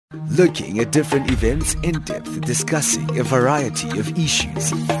Looking at different events in depth, discussing a variety of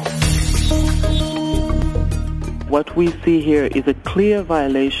issues. What we see here is a clear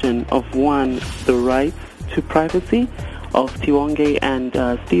violation of, one, the rights to privacy of Tshwane and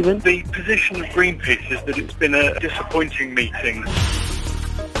Stephen. The position of Greenpeace is that it's been a disappointing meeting.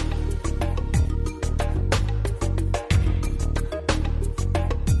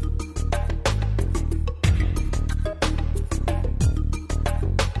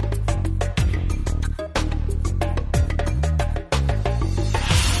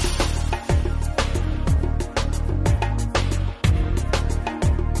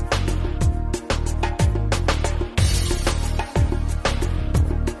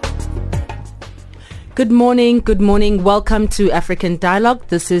 Good morning. Welcome to African Dialogue.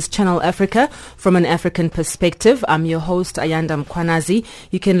 This is Channel Africa from an African perspective. I'm your host, Ayanda Mkwanazi.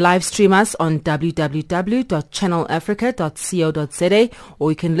 You can live stream us on www.channelafrica.co.za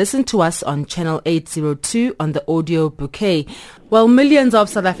or you can listen to us on Channel 802 on the audio bouquet. Well, millions of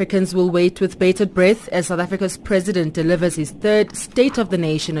South Africans will wait with bated breath as South Africa's president delivers his third State of the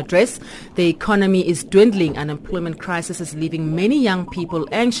Nation address. The economy is dwindling. Unemployment crisis is leaving many young people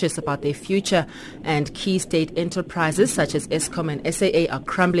anxious about their future, and key state enterprises such as Eskom and SAA are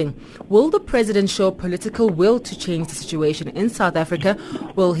crumbling. Will the president show political will to change the situation in South Africa?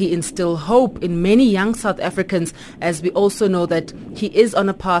 Will he instill hope in many young South Africans, as we also know that he is on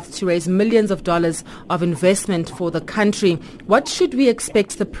a path to raise millions of dollars of investment for the country? What should we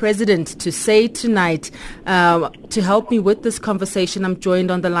expect the president to say tonight? To help me with this conversation, I'm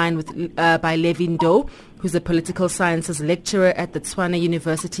joined on the line by Levy Ndou, who's a political sciences lecturer at the Tshwane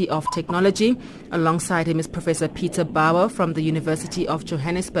University of Technology. Alongside him is Professor Peter Baur from the University of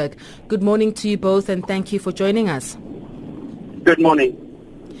Johannesburg. Good morning to you both, and thank you for joining us. Good morning.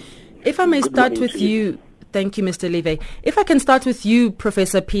 If I may start with you. Thank you, Mr. Levy. If I can start with you,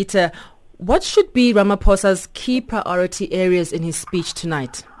 Professor Peter, what should be Ramaphosa's key priority areas in his speech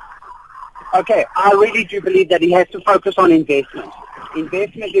tonight? Okay, I really do believe that he has to focus on investment.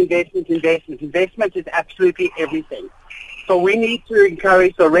 Investment is absolutely everything. So we need to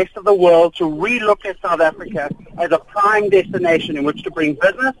encourage the rest of the world to relook at South Africa as a prime destination in which to bring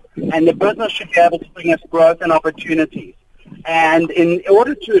business, and the business should be able to bring us growth and opportunities. And in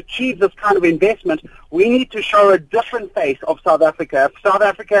order to achieve this kind of investment, we need to show a different face of South Africa. South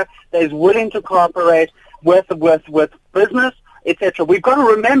Africa that is willing to cooperate with business, etc. We've got to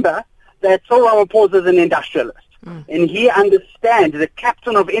remember that Cyril Ramaphosa is an industrialist. And he understands, the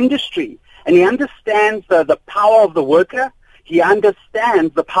captain of industry, and he understands the power of the worker, he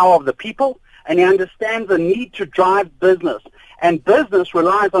understands the power of the people, and he understands the need to drive business. And business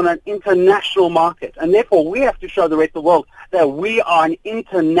relies on an international market. And therefore, we have to show the rest of the world that we are an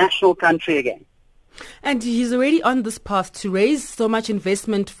international country again. And he's already on this path to raise so much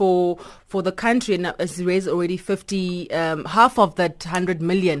investment for the country, and as he raised already half of that 100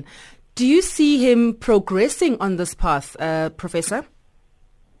 million. Do you see him progressing on this path, Professor?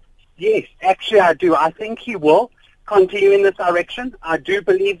 Yes, actually I do. I think he will continue in this direction. I do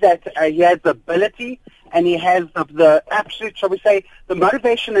believe that he has the ability and he has the absolute, shall we say, the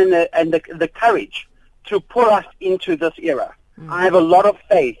motivation and the courage to pull us into this era. I have a lot of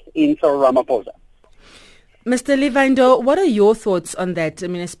faith in Cyril Ramaphosa. Mr. Levy Ndou, what are your thoughts on that? I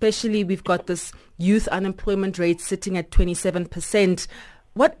mean, especially we've got this youth unemployment rate sitting at 27%.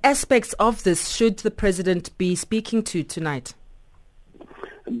 What aspects of this should the president be speaking to tonight?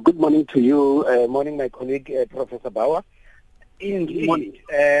 Good morning to you. Morning, my colleague, Professor Baur. Indeed,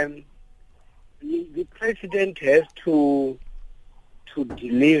 the president has to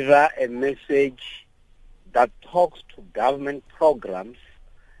deliver a message that talks to government programs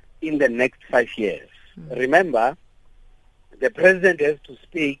in the next 5 years. Remember, the president has to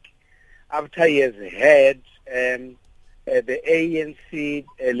speak after he has had the ANC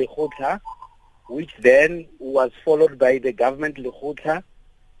Lekgotla, which then was followed by the government Lekgotla,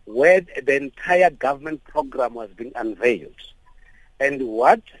 where the entire government program was being unveiled. And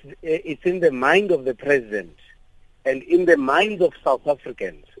what is in the mind of the president and in the minds of South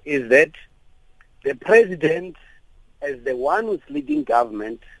Africans is that the president, as the one who's leading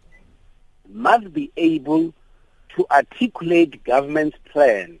government, must be able to articulate government's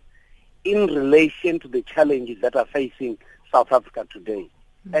plan in relation to the challenges that are facing South Africa today.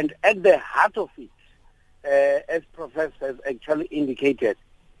 And at the heart of it, as Professor has actually indicated,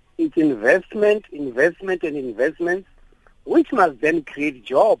 it's investment, which must then create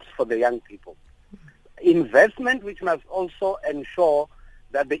jobs for the young people. Investment which must also ensure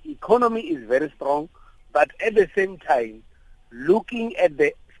that the economy is very strong, but at the same time, looking at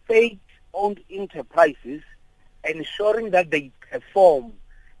the state-owned enterprises, ensuring that they perform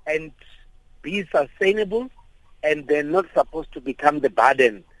and be sustainable, and they're not supposed to become the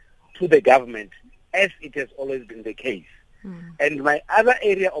burden to the government, as it has always been the case. And my other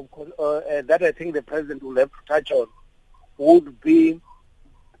area of that I think the President will have to touch on would be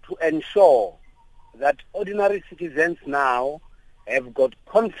to ensure that ordinary citizens now have got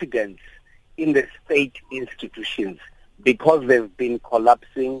confidence in the state institutions, because they've been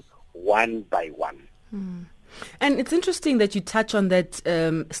collapsing one by one. And it's interesting that you touch on that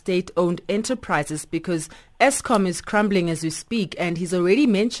state-owned enterprises, because Eskom is crumbling as we speak, and he's already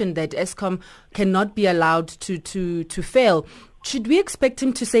mentioned that Eskom cannot be allowed to fail. Should we expect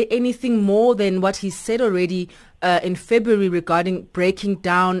him to say anything more than what he said already in February regarding breaking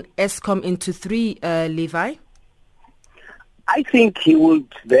down Eskom into three, Levi? I think he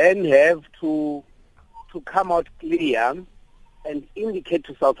would then have to come out clear and indicate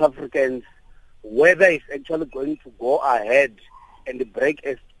to South Africans whether it's actually going to go ahead and break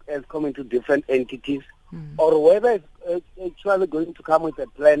Eskom into different entities, or whether it's actually going to come with a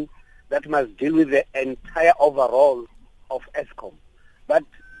plan that must deal with the entire overall of Eskom. But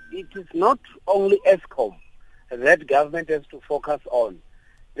it is not only Eskom that government has to focus on.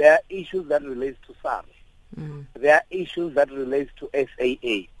 There are issues that relate to SARS. There are issues that relate to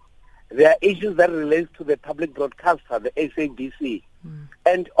SAA. There are issues that relate to the public broadcaster, the SABC.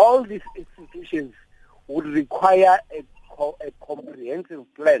 And all these institutions would require a comprehensive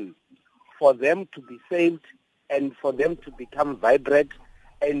plan for them to be saved and for them to become vibrant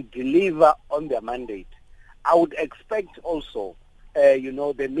and deliver on their mandate. I would expect also,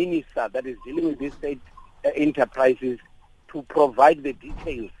 the minister that is dealing with these state enterprises to provide the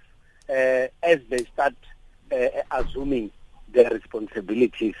details as they start assuming their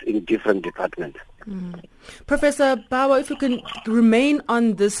responsibilities in different departments. Professor Baur, if you can remain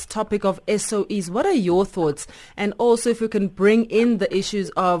on this topic of SOEs, what are your thoughts? And also if we can bring in the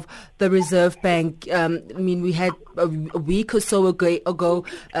issues of the Reserve Bank. We had a week or so ago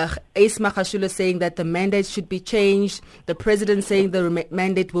Ace Magashule saying that the mandate should be changed, the President saying the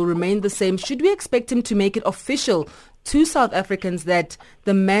mandate will remain the same. Should we expect him to make it official to South Africans that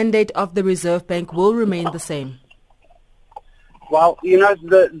the mandate of the Reserve Bank will remain the same? Well,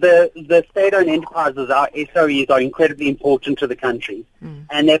 the state-owned enterprises, our SOEs, are incredibly important to the country,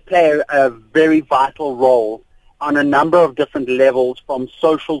 and they play a very vital role on a number of different levels, from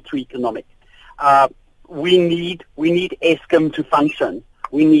social to economic. We need Eskom to function.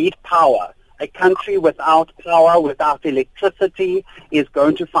 We need power. A country without power, without electricity, is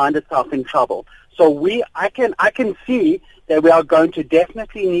going to find itself in trouble. So I can see that we are going to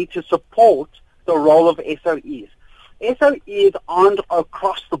definitely need to support the role of SOEs. SOEs aren't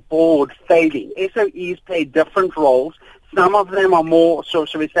across the board failing. SOEs play different roles. Some of them are more, so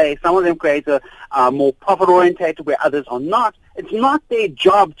shall we say, some of them create a more profit-orientated where others are not. It's not their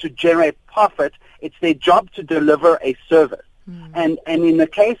job to generate profit. It's their job to deliver a service. And in the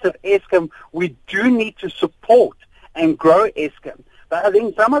case of Eskom, we do need to support and grow Eskom. But I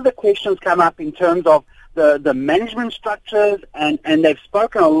think some of the questions come up in terms of the management structures, and they've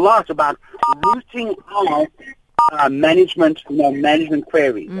spoken a lot about rooting out management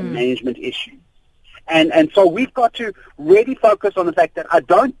queries and management issues. And so we've got to really focus on the fact that I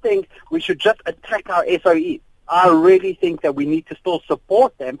don't think we should just attack our SOEs. I really think that we need to still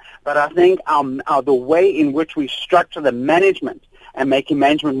support them, but I think the way in which we structure the management and making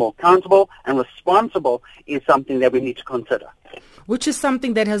management more accountable and responsible is something that we need to consider. Which is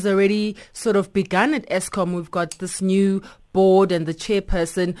something that has already sort of begun at Eskom. We've got this new board and the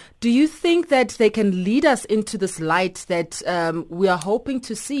chairperson. Do you think that they can lead us into this light that we are hoping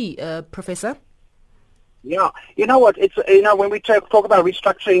to see, Professor? Yeah, you know what? It's when we talk about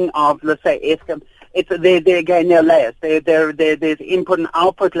restructuring of, let's say, Eskom, there are layers. There's input and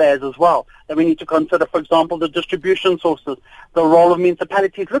output layers as well that we need to consider. For example, the distribution sources, the role of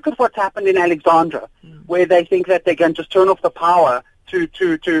municipalities. Look at what's happened in Alexandra, where they think that they can just turn off the power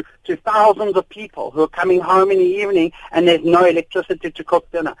to thousands of people who are coming home in the evening and there's no electricity to cook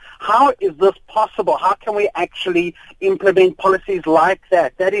dinner. How is this possible? How can we actually implement policies like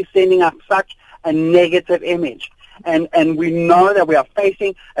that? That is sending up such a negative image. And we know that we are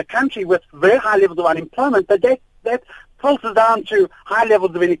facing a country with very high levels of unemployment, but that filters down to high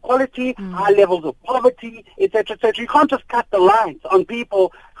levels of inequality, high levels of poverty, etc., etc. You can't just cut the lights on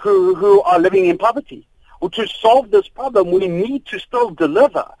people who are living in poverty. Well, to solve this problem, we need to still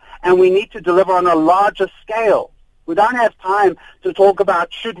deliver, and we need to deliver on a larger scale. We don't have time to talk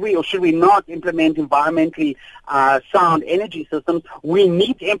about should we or should we not implement environmentally sound energy systems. We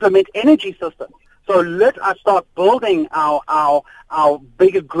need to implement energy systems. So let us start building our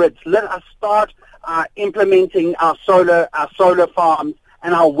bigger grids. Let us start implementing our solar farms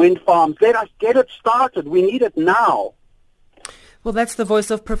and our wind farms. Let us get it started. We need it now. Well, that's the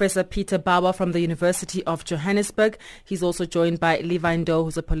voice of Professor Peter Baur from the University of Johannesburg. He's also joined by Levy Ndou,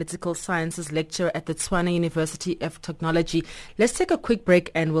 who's a political sciences lecturer at the Tshwane University of Technology. Let's take a quick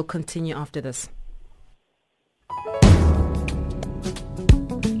break and we'll continue after this.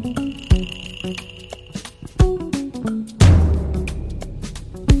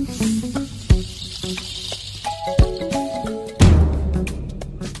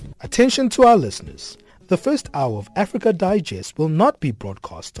 Attention to our listeners. The first hour of Africa Digest will not be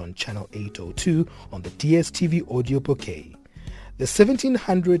broadcast on Channel 802 on the DSTV audio bouquet. The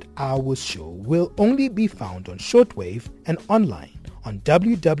 1700 hours show will only be found on shortwave and online on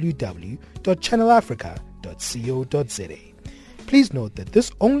www.channelafrica.co.za. Please note that this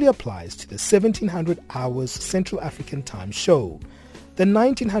only applies to the 1700 hours Central African Time show. The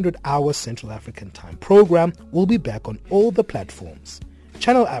 1900 hours Central African Time program will be back on all the platforms.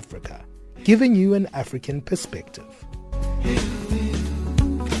 Channel Africa, giving you an African perspective.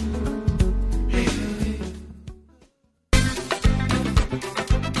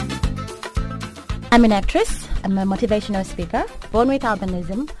 I'm an actress. I'm a motivational speaker. Born with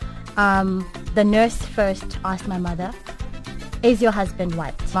albinism. The nurse first asked my mother, "Is your husband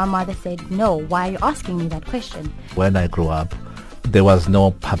white?" My mother said, "No. Why are you asking me that question?" When I grew up, there was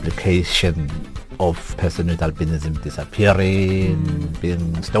no publication of person with albinism disappearing,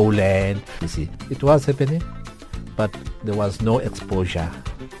 being stolen. You see, it was happening, but there was no exposure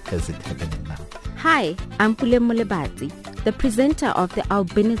as it happening now. Hi, I'm Pule Mulebati, the presenter of the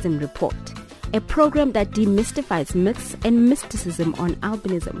Albinism Report, a program that demystifies myths and mysticism on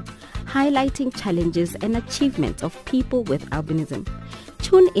albinism, highlighting challenges and achievements of people with albinism.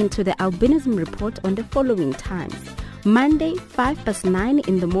 Tune into the Albinism Report on the following times: Monday, 9:05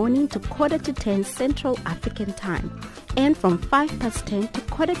 in the morning to 10:45 Central African Time, and from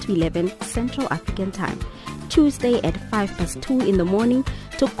 10:05 to 11:45 Central African Time. Tuesday at 2:05 in the morning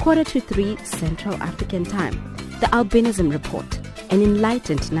to 2:45 Central African Time. The Albinism Report, an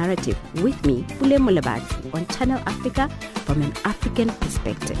enlightened narrative with me, Pule Mulebati, on Channel Africa from an African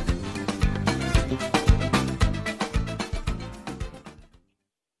perspective.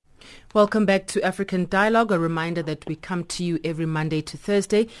 Welcome back to African Dialogue. A reminder that we come to you every Monday to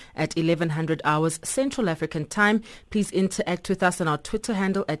Thursday at 1100 hours Central African Time. Please interact with us on our Twitter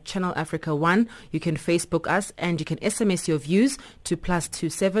handle at Channel Africa 1. You can Facebook us and you can SMS your views to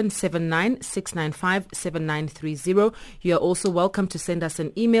 +27 79 695 7930. You are also welcome to send us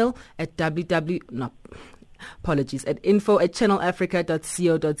an email at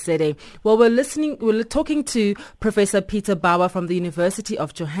info@channelafrica.co.za. Well, we're talking to Professor Peter Baur from the University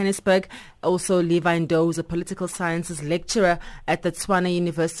of Johannesburg, also Levy Ndou, who's a political sciences lecturer at the Tshwane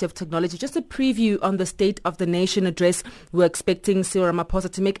University of Technology. Just a preview on the State of the Nation address. We're expecting Cyril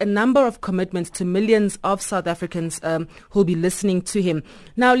Ramaphosa to make a number of commitments to millions of South Africans who'll be listening to him.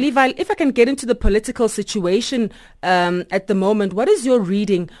 Now, Levy, if I can get into the political situation at the moment, what is your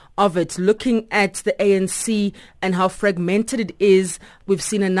reading of it, looking at the ANC and how fragmented it is? We've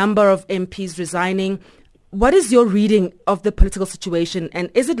seen a number of MPs resigning. What is your reading of the political situation,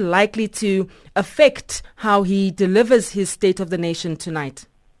 and is it likely to affect how he delivers his State of the Nation tonight?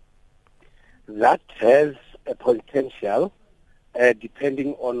 That has a potential,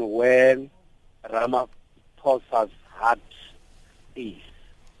 depending on where Ramaphosa's heart is.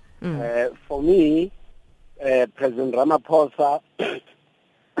 For me, President Ramaphosa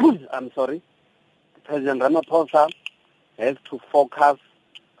President Ramaphosa has to focus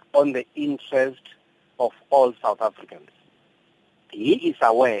on the interest of all South Africans. He is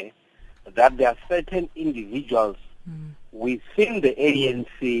aware that there are certain individuals within the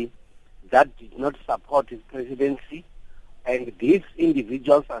ANC that did not support his presidency, and these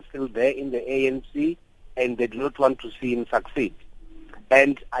individuals are still there in the ANC, and they do not want to see him succeed.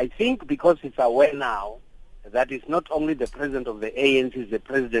 And I think because he's aware now that it's not only the president of the ANC, it's the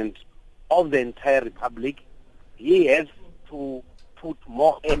president of the entire republic, he has to put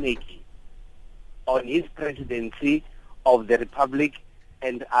more energy on his presidency of the republic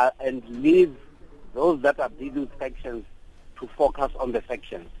and leave those that are busy with factions to focus on the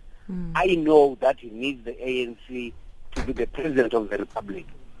factions. I know that he needs the ANC to be the president of the republic,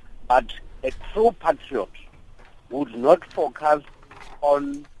 but a true patriot would not focus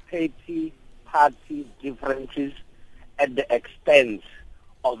on petty party differences at the expense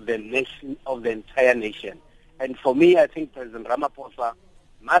of the nation, of the entire nation. And for me, I think President Ramaphosa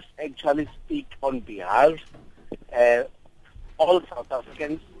must actually speak on behalf of all South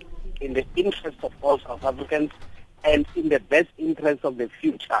Africans, in the interest of all South Africans, and in the best interest of the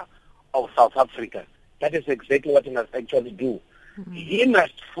future of South Africa. That is exactly what he must actually do. He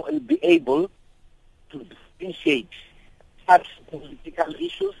must be able to differentiate such political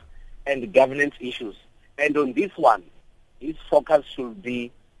issues and governance issues. And on this one, his focus should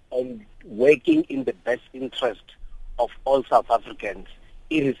be on working in the best interest of all South Africans,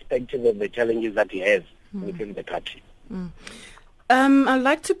 irrespective of the challenges that he has within the country. I'd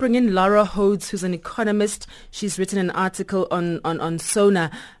like to bring in Lara Hodes, who's an economist. She's written an article on SONA.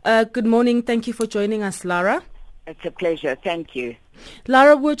 Good morning. Thank you for joining us, Lara. It's a pleasure. Thank you.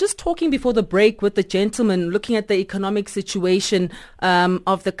 Lara, we're just talking before the break with the gentleman, looking at the economic situation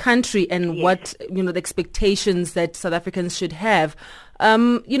of the country and what, the expectations that South Africans should have.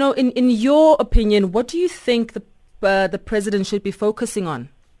 In your opinion, what do you think the president should be focusing on?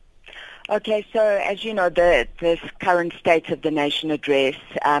 Okay, so as you know, this current State of the Nation address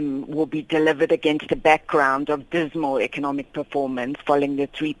will be delivered against a background of dismal economic performance following the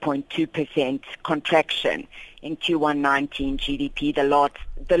 3.2% contraction in Q1 19 GDP,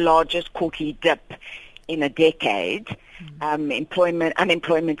 the largest quarterly dip in a decade. Unemployment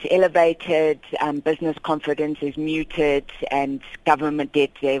elevated, business confidence is muted, and government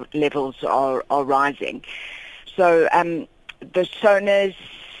debt levels are rising. So the SONA's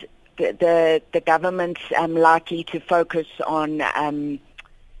the government's likely to focus on,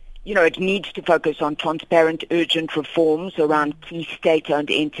 it needs to focus on transparent, urgent reforms around key state-owned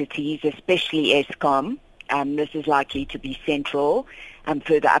entities, especially Eskom. This is likely to be central.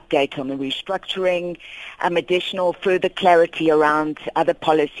 Further update on the restructuring, additional further clarity around other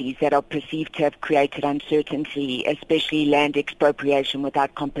policies that are perceived to have created uncertainty, especially land expropriation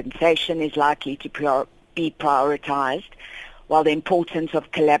without compensation, is likely to be prioritized, while the importance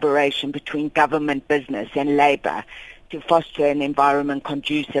of collaboration between government, business and labor to foster an environment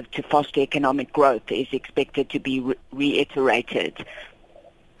conducive to foster economic growth is expected to be reiterated.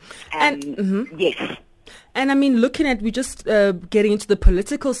 Yes. And looking at, we're just getting into the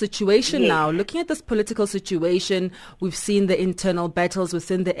political situation now. Looking at this political situation, we've seen the internal battles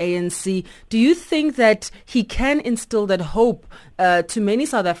within the ANC. Do you think that he can instill that hope to many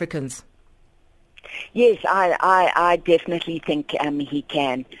South Africans? Yes, I definitely think he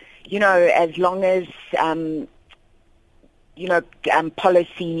can. As long as,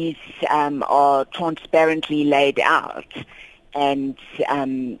 policies are transparently laid out and,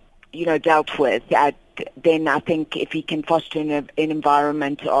 dealt with, then I think if he can foster an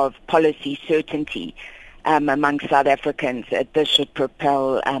environment of policy certainty among South Africans, this should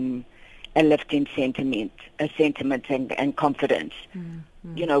propel a lift in sentiment and confidence,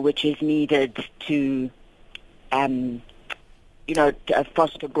 which is needed to,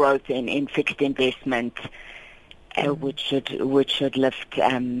 foster growth in fixed investment, which should lift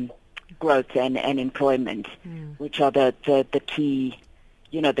growth and employment, which are the key,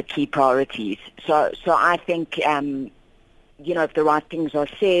 the key priorities. So I think, if the right things are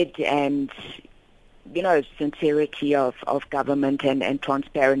said and, sincerity of government and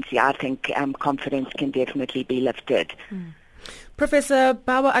transparency, I think confidence can definitely be lifted. Professor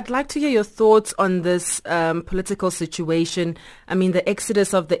Baur, I'd like to hear your thoughts on this political situation. The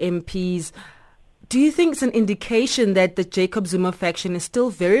exodus of the MPs. Do you think it's an indication that the Jacob Zuma faction is still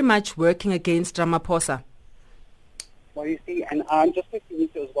very much working against Ramaphosa? Well, you see, and I'm just listening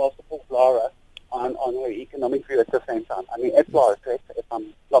to as well support Lara on her economic view at the same time. It's Lara, correct, if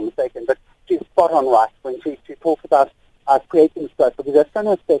I'm not mistaken, but she's spot on right when she talks about creating growth, because that's going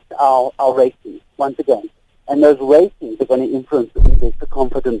to affect our ratings once again. And those ratings are going to influence the investor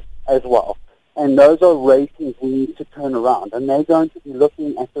confidence as well. And those are ratings we need to turn around. And they're going to be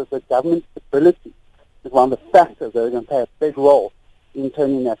looking at the government stability as one of the factors that are going to play a big role in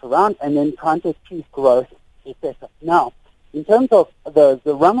turning that around and then trying to achieve growth, etc. Now, in terms of the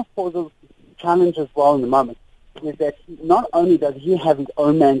Ramaphosa challenge as well in the moment, is that not only does he have his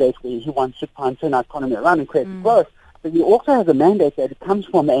own mandate where he wants to try and turn our economy around and create growth, but he also has a mandate that comes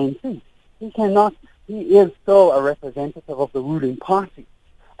from the ANC. He is still a representative of the ruling party.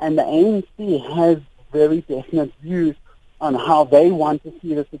 And the ANC has very definite views on how they want to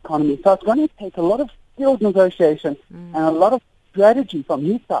see this economy. So it's going to take a lot of skilled negotiation and a lot of strategy from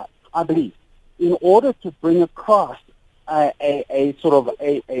his side, I believe, in order to bring across a sort of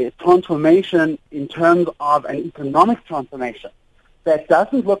a transformation in terms of an economic transformation that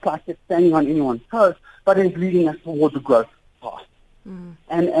doesn't look like it's standing on anyone's toes, but is leading us towards a growth path.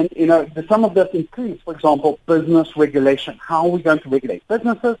 And some of this includes, for example, business regulation. How are we going to regulate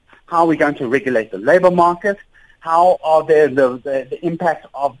businesses? How are we going to regulate the labor market? How are the impact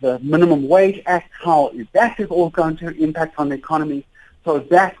of the Minimum Wage Act? How that is all going to impact on the economy so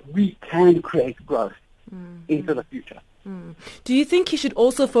that we can create growth into the future. Do you think he should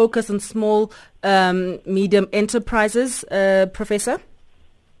also focus on small, medium enterprises, Professor?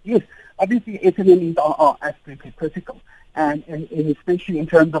 Yes, obviously SMEs are absolutely critical, and especially in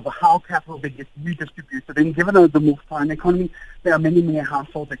terms of how capital gets redistributed. And given the move to an economy, there are many, many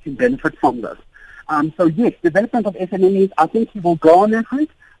households that can benefit from this. So yes, development of SMEs, I think he will go on that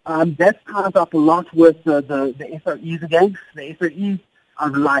route. That ties up a lot with the SOEs again. The SOEs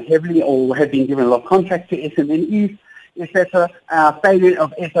rely heavily or have been given a lot of contracts to SMEs, etc. Failure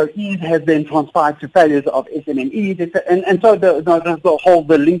of SOEs has then transpired to failures of SMEs, and so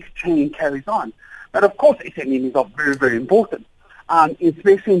the link chain carries on. But of course, SMEs are very, very important,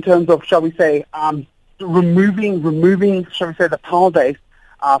 especially in terms of, shall we say, removing, shall we say, the power base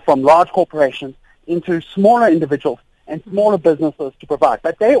from large corporations into smaller individuals and smaller businesses to provide.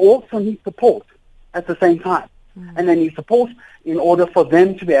 But they also need support at the same time. And they need support in order for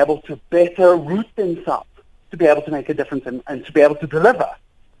them to be able to better root themselves, to be able to make a difference and to be able to deliver.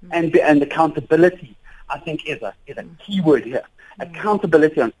 And accountability, I think, is a key word here.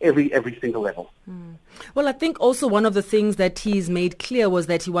 Accountability on every single level. Well, I think also one of the things that he's made clear was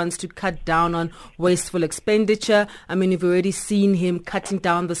that he wants to cut down on wasteful expenditure. I mean, you've already seen him cutting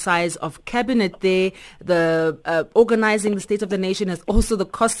down the size of cabinet there. The organizing the State of the Nation has also, the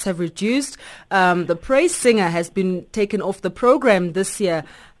costs have reduced. The praise singer has been taken off the program this year.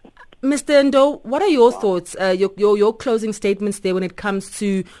 Mr. Ndou, what are your thoughts, your closing statements there when it comes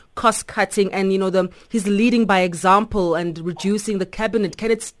to cost cutting and, he's leading by example and reducing the cabinet? Can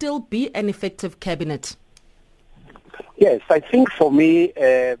it still be an effective cabinet? Yes, I think for me,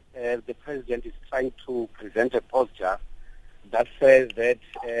 the president is trying to present a posture that says that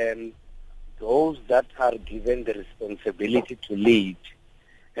those that are given the responsibility to lead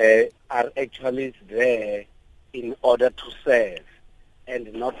are actually there in order to serve,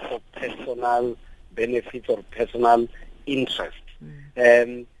 and not for personal benefit or personal interest.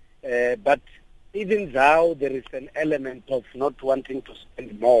 But even though there is an element of not wanting to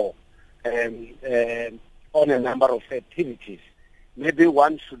spend more on a number of activities, maybe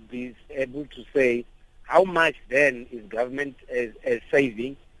one should be able to say how much then is government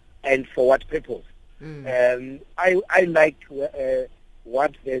saving and for what purpose. I like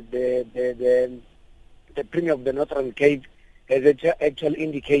what the Premier of the Northern Cape has actually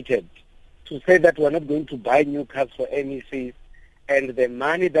indicated, to say that we're not going to buy new cars for MECs, and the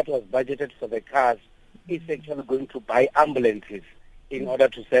money that was budgeted for the cars is actually going to buy ambulances in order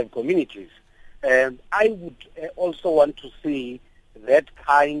to serve communities. I would also want to see that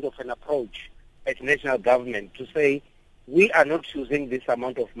kind of an approach at national government, to say we are not using this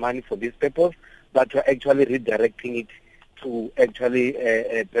amount of money for this purpose, but we're actually redirecting it to actually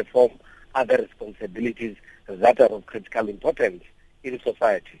perform other responsibilities that are of critical importance in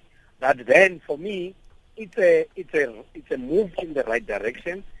society. But then, for me, it's a move in the right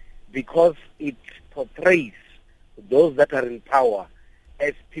direction, because it portrays those that are in power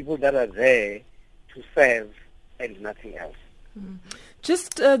as people that are there to serve and nothing else.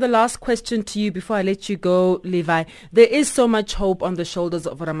 Just the last question to you before I let you go, Levi. There is so much hope on the shoulders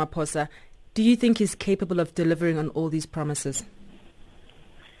of Ramaphosa. Do you think he's capable of delivering on all these promises?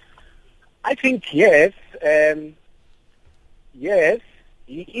 I think yes. Yes,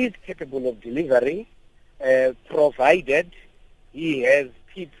 he is capable of delivering, provided he has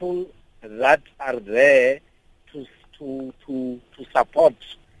people that are there to support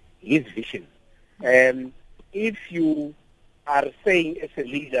his vision. If you are saying as a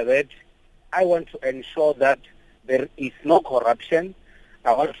leader that I want to ensure that there is no corruption,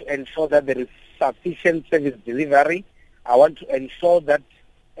 I want to ensure that there is sufficient service delivery, I want to ensure that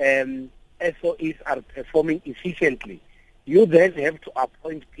SOEs are performing efficiently, you then have to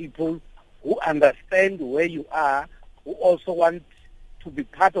appoint people who understand where you are, who also want to be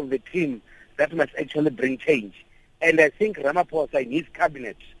part of the team that must actually bring change. And I think Ramaphosa in his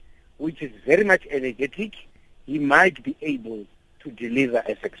cabinet, which is very much energetic, he might be able to deliver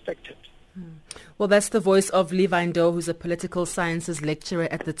as expected. Well, that's the voice of Levy Ndou, who's a political sciences lecturer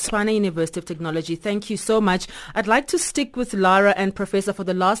at the Tshwane University of Technology. Thank you so much. I'd like to stick with Lara and Professor for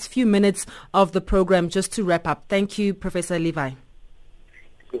the last few minutes of the program, just to wrap up. Thank you, Professor Levi.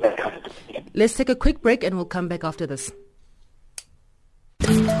 Let's take a quick break and we'll come back after this.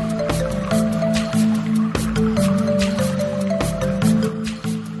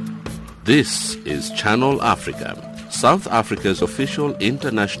 This is Channel Africa, South Africa's official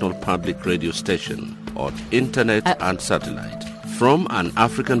international public radio station on internet and satellite. From an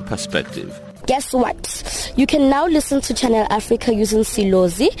African perspective, guess what? You can now listen to Channel Africa using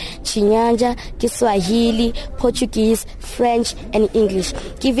Silozi, Chinyanja, Kiswahili, Portuguese, French, and English,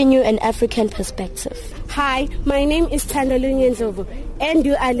 giving you an African perspective. Hi, my name is Thandolu Nyenzovu, and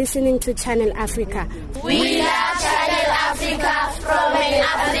you are listening to Channel Africa. We love Channel Africa from an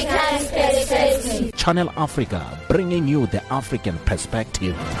African perspective. Channel Africa, bringing you the African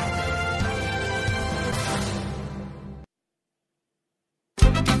perspective.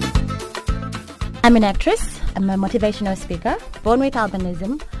 I'm an actress. I'm a motivational speaker, born with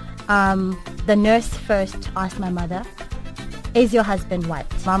albinism. The nurse first asked my mother, "Is your husband white?"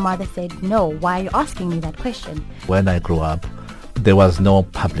 My mother said, "No, why are you asking me that question?" When I grew up, there was no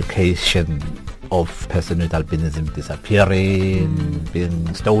publication of person with albinism disappearing,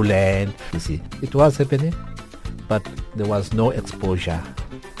 being stolen. You see, it was happening, but there was no exposure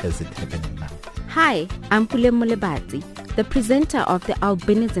as it's happening now. Hi, I'm Pule Mulebati, the presenter of the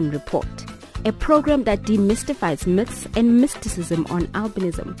Albinism Report, a program that demystifies myths and mysticism on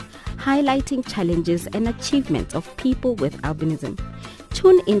albinism, highlighting challenges and achievements of people with albinism.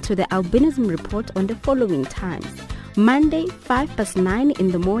 Tune into the Albinism Report on the following times: Monday, 9:05 in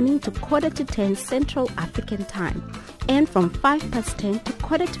the morning to 10:15 Central African Time, and from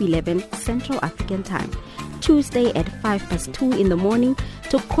 10:05 to 11:15 Central African Time. Tuesday at 2:05 in the morning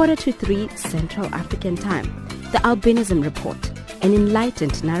to 2:45 Central African Time. The Albinism Report, an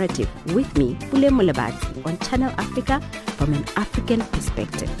enlightened narrative with me, Pule Mulebati, on Channel Africa from an African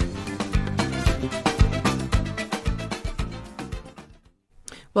perspective.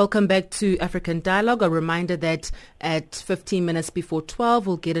 Welcome back to African Dialogue. A reminder that at 15 minutes before 12,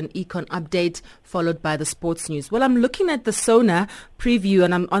 we'll get an econ update followed by the sports news. Well, I'm looking at the SONA preview,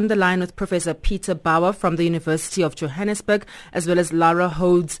 and I'm on the line with Professor Peter Baur from the University of Johannesburg, as well as Lara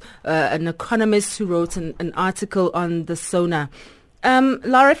Hodes, an economist who wrote an article on the SONA.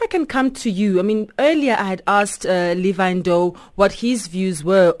 Lara, if I can come to you, I mean, earlier I had asked Levy Ndou what his views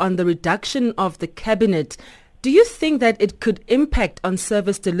were on the reduction of the cabinet. Do you think that it could impact on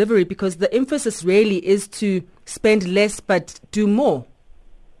service delivery, because the emphasis really is to spend less but do more?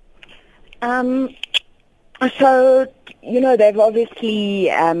 So, they've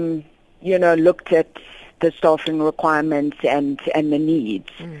obviously, looked at the staffing requirements and the needs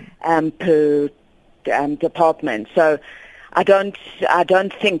per department. So I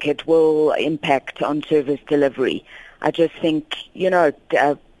don't think it will impact on service delivery. I just think,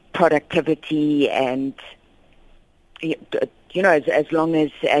 productivity and as long as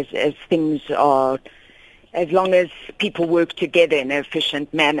things are, as long as people work together in an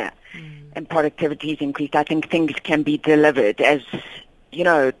efficient manner and productivity is increased, I think things can be delivered as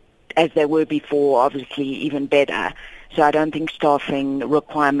they were before, obviously even better. So I don't think staffing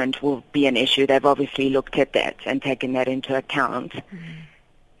requirement will be an issue. They've obviously looked at that and taken that into account.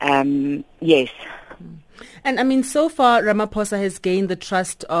 Yes. And I mean, so far Ramaphosa has gained the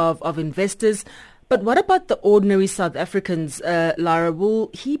trust of investors. But what about the ordinary South Africans, Lara? Will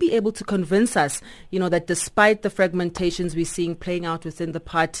he be able to convince us, that despite the fragmentations we're seeing playing out within the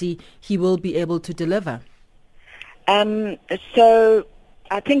party, he will be able to deliver? So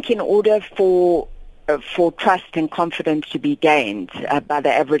I think in order for trust and confidence to be gained by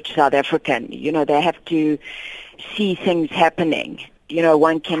the average South African, they have to see things happening.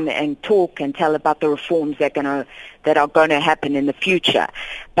 One can talk and tell about the reforms that are going to happen in the future.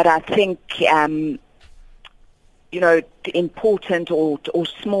 But I think, important or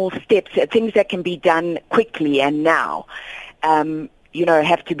small steps, things that can be done quickly and now,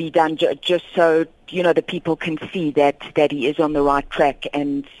 have to be done just so, the people can see that he is on the right track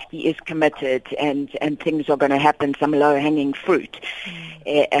and he is committed and things are going to happen, some low-hanging fruit,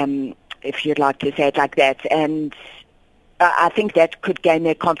 if you'd like to say it like that. And I think that could gain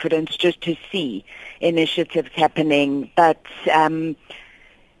their confidence just to see initiatives happening. But,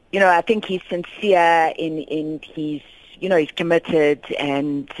 I think he's sincere in he's committed,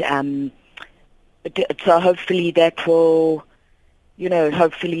 and so hopefully that will,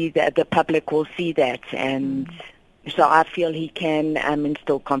 hopefully the public will see that, and so I feel he can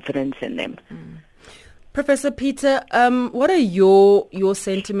instill confidence in them. Professor Peter, what are your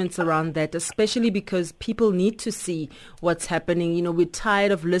sentiments around that, especially because people need to see what's happening? We're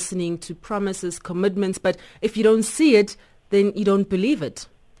tired of listening to promises, commitments, but if you don't see it, then you don't believe it.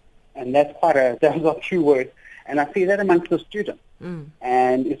 And those are true words. And I see that amongst the students,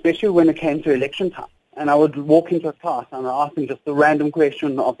 and especially when it came to election time. And I would walk into a class and I ask them, just the random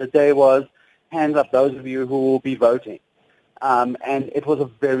question of the day was, hands up those of you who will be voting. And it was a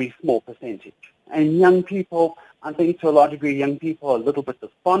very small percentage. And young people, I think to a large degree, young people are a little bit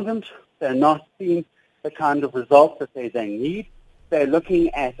despondent. They're not seeing the kind of results that they need. They're looking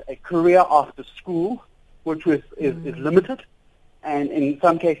at a career after school, which is limited, and in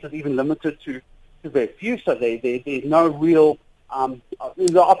some cases even limited to very few. So there's no real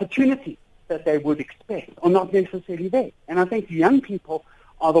the opportunity that they would expect are not necessarily there. And I think the young people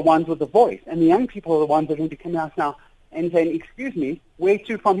are the ones with the voice, and the young people are the ones that are going to come out now and saying, excuse me, where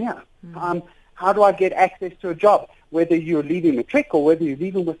to from here? How do I get access to a job? Whether you're leaving matric or whether you're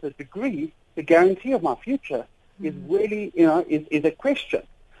leaving with a degree, the guarantee of my future is really, is a question.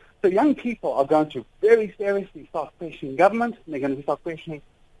 So young people are going to very seriously start questioning government, and they're going to start questioning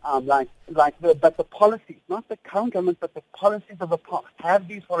but the policies, not the current government, but the policies of the past. Have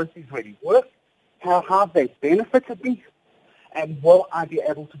these policies really worked? How have they benefited me? And will I be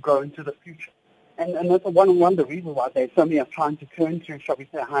able to go into the future? And that's one of the reasons why so many are trying to turn to, shall we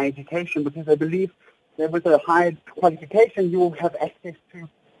say, higher education, because they believe that with a higher qualification, you will have access to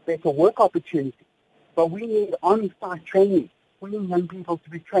better work opportunities. But we need on-site training. We need young people to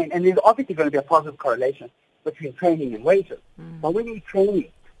be trained. And there's obviously going to be a positive correlation between training and wages. But we need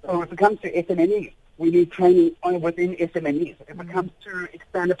training. So if it comes to SMNEs, we need training within SMNEs. If it comes to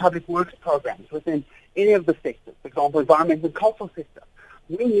expanded public works programs within any of the sectors, for example, environmental and cultural sector,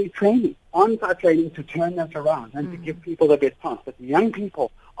 we need training, on-site training to turn that around and to give people the best chance. But the young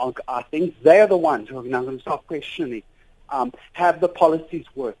people, I think they are the ones who are now going to start questioning, have the policies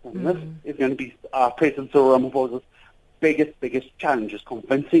worked? And this is going to be President Cyril Ramaphosa's biggest challenge, is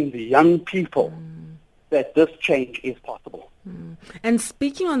convincing the young people that this change is possible. And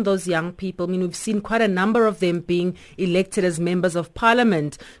speaking on those young people, I mean, we've seen quite a number of them being elected as members of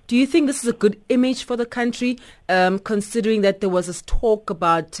parliament. Do you think this is a good image for the country, considering that there was this talk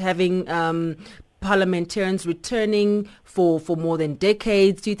about having parliamentarians returning for more than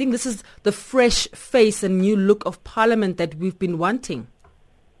decades? Do you think this is the fresh face and new look of parliament that we've been wanting?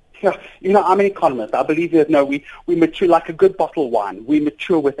 Yeah, I'm an economist. I believe that, we mature like a good bottle of wine. We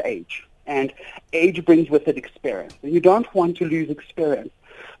mature with age. And age brings with it experience. You don't want to lose experience.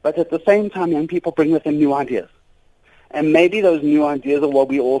 But at the same time, young people bring with them new ideas. And maybe those new ideas are what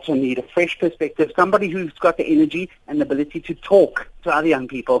we also need, a fresh perspective, somebody who's got the energy and the ability to talk to other young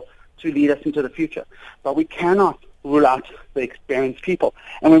people to lead us into the future. But we cannot rule out the experienced people.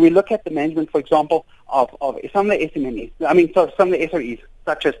 And when we look at the management, for example, of some of the SMEs, some of the SOEs,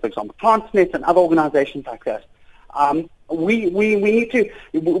 such as, for example, Transnet and other organizations like that, we need to,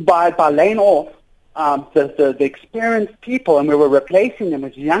 by laying off the experienced people, and we were replacing them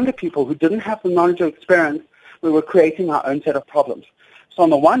with younger people who didn't have the knowledge or experience, we were creating our own set of problems. So on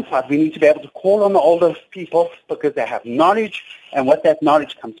the one side, we need to be able to call on the older people because they have knowledge, and with that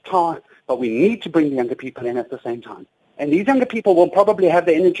knowledge comes power, but we need to bring the younger people in at the same time. And these younger people will probably have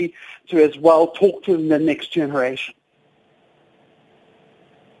the energy to as well talk to the next generation.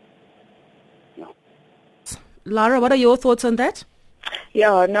 Lara, what are your thoughts on that?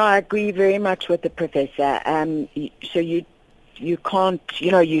 Yeah, no, I agree very much with the professor. So you can't,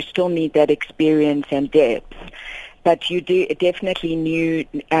 you still need that experience and depth, but you definitely need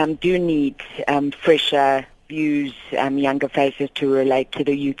fresher views, younger faces to relate to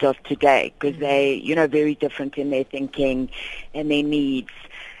the youth of today, because they, very different in their thinking and their needs.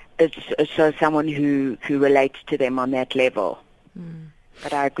 So someone who relates to them on that level.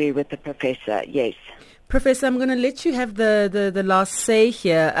 But I agree with the professor, yes. Professor, I'm going to let you have the last say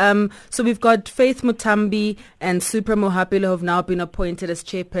here. So we've got Faith Mutambi and Supra Mohapelo who have now been appointed as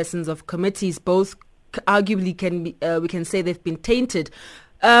chairpersons of committees. Both arguably we can say they've been tainted.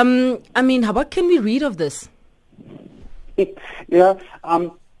 What can we read of this? That's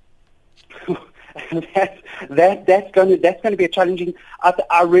going to be a challenging.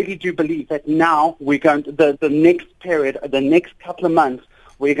 I really do believe that now we're going to the next period, the next couple of months,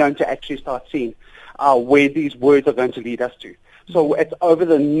 we're going to actually start seeing where these words are going to lead us to. So it's over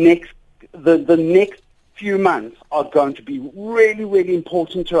the next few months are going to be really, really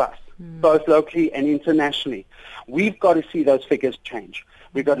important to us, both locally and internationally. We've got to see those figures change.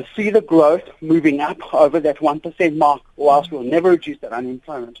 We've got to see the growth moving up over that 1% mark, or else we'll never reduce that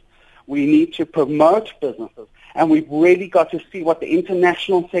unemployment. We need to promote businesses, and we've really got to see what the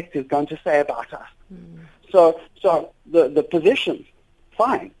international sector is going to say about us. So the position,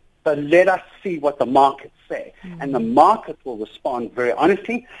 fine, but let us see what the markets say. And the market will respond very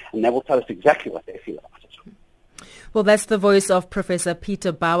honestly, and they will tell us exactly what they feel about it. Well, that's the voice of Professor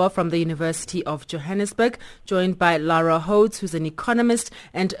Peter Baur from the University of Johannesburg, joined by Lara Hodes, who's an economist,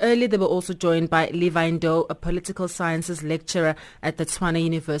 and earlier they were also joined by Levy Ndou, a political sciences lecturer at the Tshwane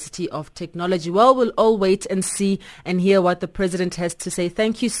University of Technology. Well, we'll all wait and see and hear what the President has to say.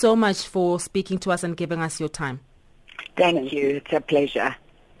 Thank you so much for speaking to us and giving us your time. Thank you. It's a pleasure.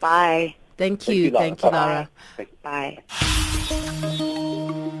 Bye. Thank you. Thank you, Lara. Bye.